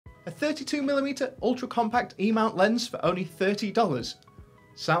A 32mm ultra compact E-mount lens for only $30.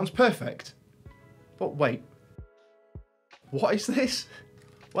 Sounds perfect. But wait, what is this?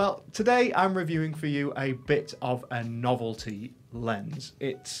 Well, today I'm reviewing for you a bit of a novelty lens.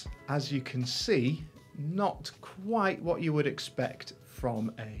 It's, as you can see, not quite what you would expect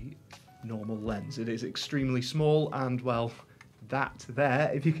from a normal lens. It is extremely small and, well, that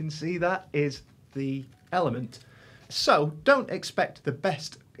there, if you can see that, is the element. So don't expect the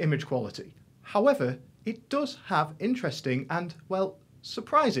best image quality. However, it does have interesting and, well,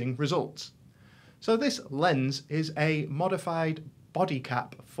 surprising results. So this lens is a modified body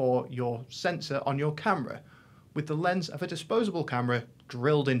cap for your sensor on your camera, with the lens of a disposable camera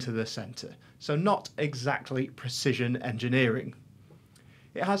drilled into the centre, so not exactly precision engineering.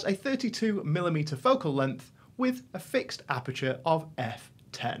 It has a 32mm focal length with a fixed aperture of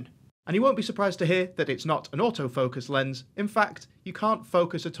f10. And you won't be surprised to hear that it's not an autofocus lens. In fact, you can't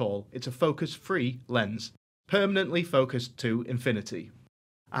focus at all. It's a focus-free lens, permanently focused to infinity.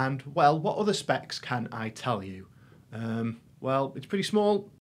 And, well, what other specs can I tell you? Well, it's pretty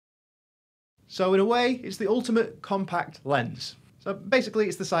small. So in a way, it's the ultimate compact lens. So basically,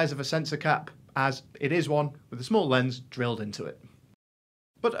 it's the size of a sensor cap, as it is one with a small lens drilled into it.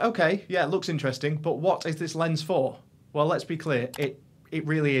 But okay, yeah, it looks interesting, but what is this lens for? Well, let's be clear, it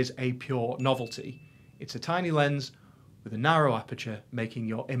really is a pure novelty. It's a tiny lens with a narrow aperture, making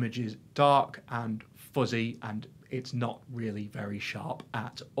your images dark and fuzzy, and it's not really very sharp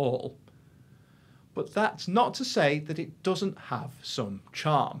at all. But that's not to say that it doesn't have some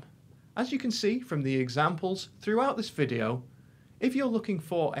charm. As you can see from the examples throughout this video, if you're looking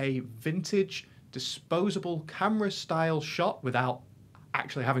for a vintage, disposable camera style shot without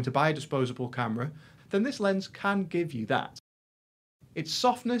actually having to buy a disposable camera, then this lens can give you that. Its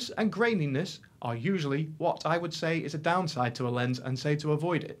softness and graininess are usually what I would say is a downside to a lens and say to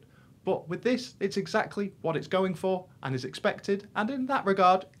avoid it. But with this, it's exactly what it's going for and is expected, and in that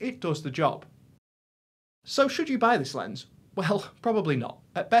regard, it does the job. So should you buy this lens? Well, probably not.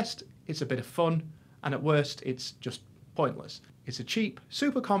 At best, it's a bit of fun, and at worst, it's just pointless. It's a cheap,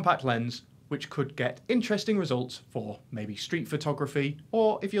 super compact lens which could get interesting results for maybe street photography,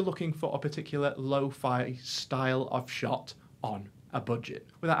 or if you're looking for a particular lo-fi style of shot on a budget,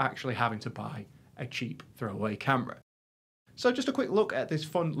 without actually having to buy a cheap throwaway camera. So just a quick look at this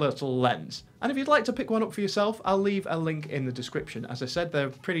fun little lens. And if you'd like to pick one up for yourself, I'll leave a link in the description. As I said, they're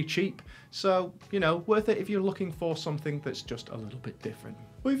pretty cheap, so, you know, worth it if you're looking for something that's just a little bit different.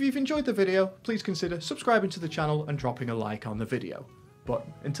 Well, if you've enjoyed the video, please consider subscribing to the channel and dropping a like on the video. But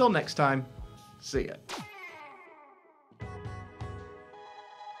until next time, see ya.